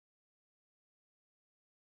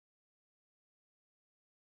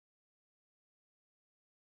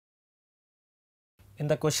In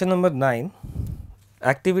the question number 9,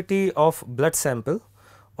 activity of blood sample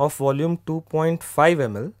of volume 2.5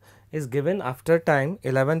 ml is given after time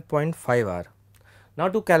 11.5 hour. Now,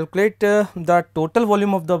 to calculate the total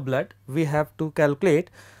volume of the blood, we have to calculate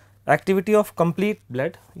activity of complete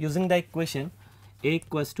blood using the equation A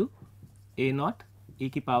equals to A naught e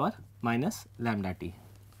की power minus lambda t.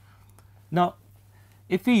 Now,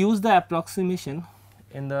 if we use the approximation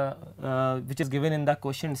in the which is given in the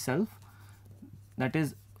question itself, that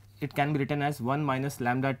is, it can be written as 1 minus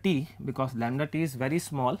lambda t, because lambda t is very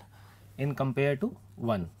small in compared to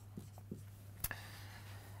 1.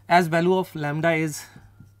 As value of lambda is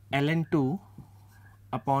ln 2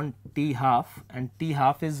 upon t half, and t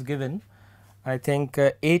half is given I think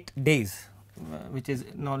 8 days, which is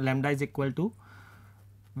now lambda is equal to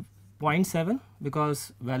 0.7,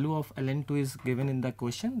 because value of ln 2 is given in the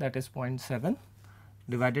question, that is 0.7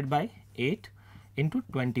 divided by 8 into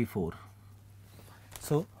 24.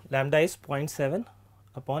 So, lambda is 0.7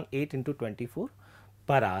 upon 8 into 24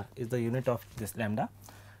 per hour is the unit of this lambda.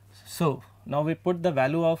 So, now we put the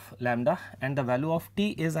value of lambda, and the value of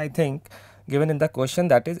t is I think given in the question,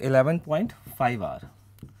 that is 11.5 hour.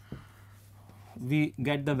 We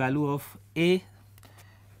get the value of A,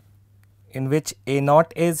 in which A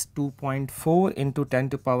naught is 2.4 into 10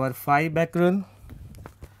 to power 5 becquerel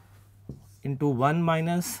into 1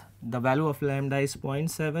 minus the value of lambda is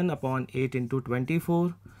 0.7 upon 8 into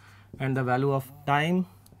 24, and the value of time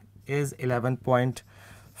is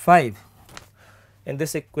 11.5. In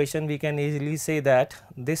this equation, we can easily say that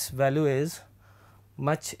this value is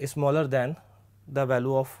much smaller than the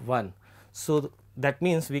value of 1. So, that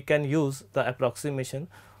means we can use the approximation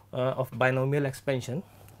of binomial expansion.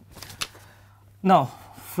 Now,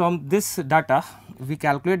 from this data, we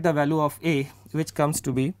calculate the value of A, which comes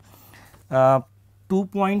to be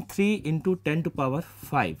 2.3 into 10 to power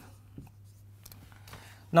 5.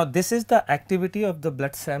 Now, this is the activity of the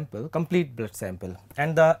blood sample, complete blood sample,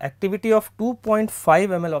 and the activity of 2.5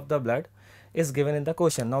 ml of the blood is given in the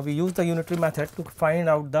question. Now, we use the unitary method to find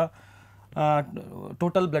out the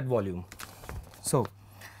total blood volume. So,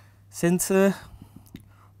 since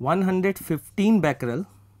 115 becquerel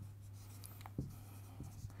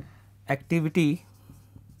activity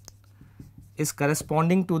is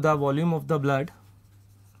corresponding to the volume of the blood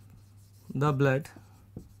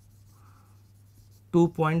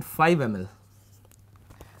 2.5 ml,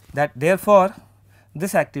 that therefore,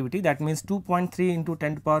 this activity, that means 2.3 into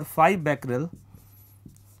 10 to power 5 becquerel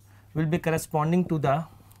will be corresponding to the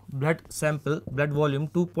blood sample blood volume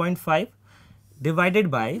 2.5 divided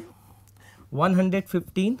by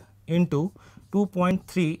 115 into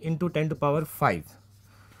 2.3 into 10 to power 5,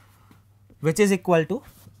 which is equal to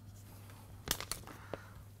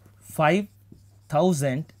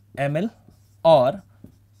 5000 ml or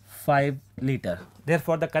 5 liter.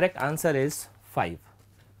 Therefore, the correct answer is 5.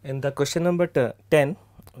 In the question number 10,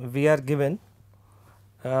 we are given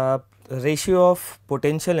ratio of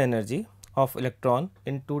potential energy of electron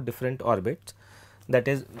in two different orbits, that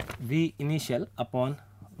is V initial upon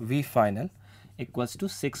V final equals to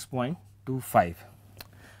 6.25,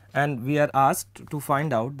 and we are asked to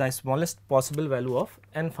find out the smallest possible value of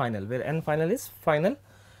n final, where n final is final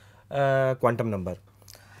quantum number.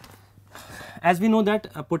 As we know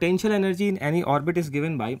that potential energy in any orbit is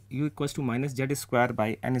given by u equals to minus z square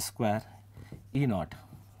by n square E naught.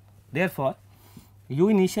 Therefore, u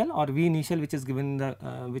initial or V initial, which is given in the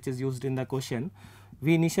which is used in the question,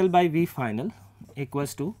 V initial by V final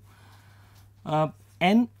equals to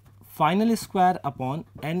n final square upon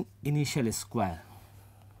n initial square,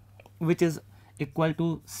 which is equal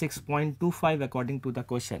to 6.25 according to the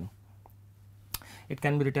question. It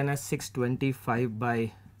can be written as 625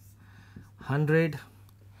 by 100,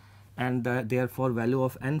 and therefore, value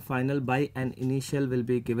of n final by n initial will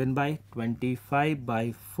be given by 25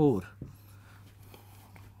 by 4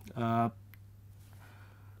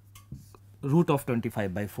 root of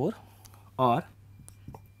 25 by 4 or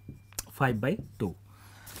 5 by 2.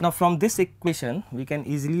 Now, from this equation we can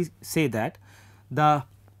easily say that the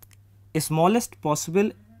smallest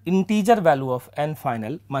possible integer value of n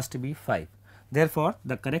final must be 5. Therefore,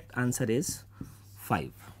 the correct answer is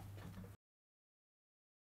 5.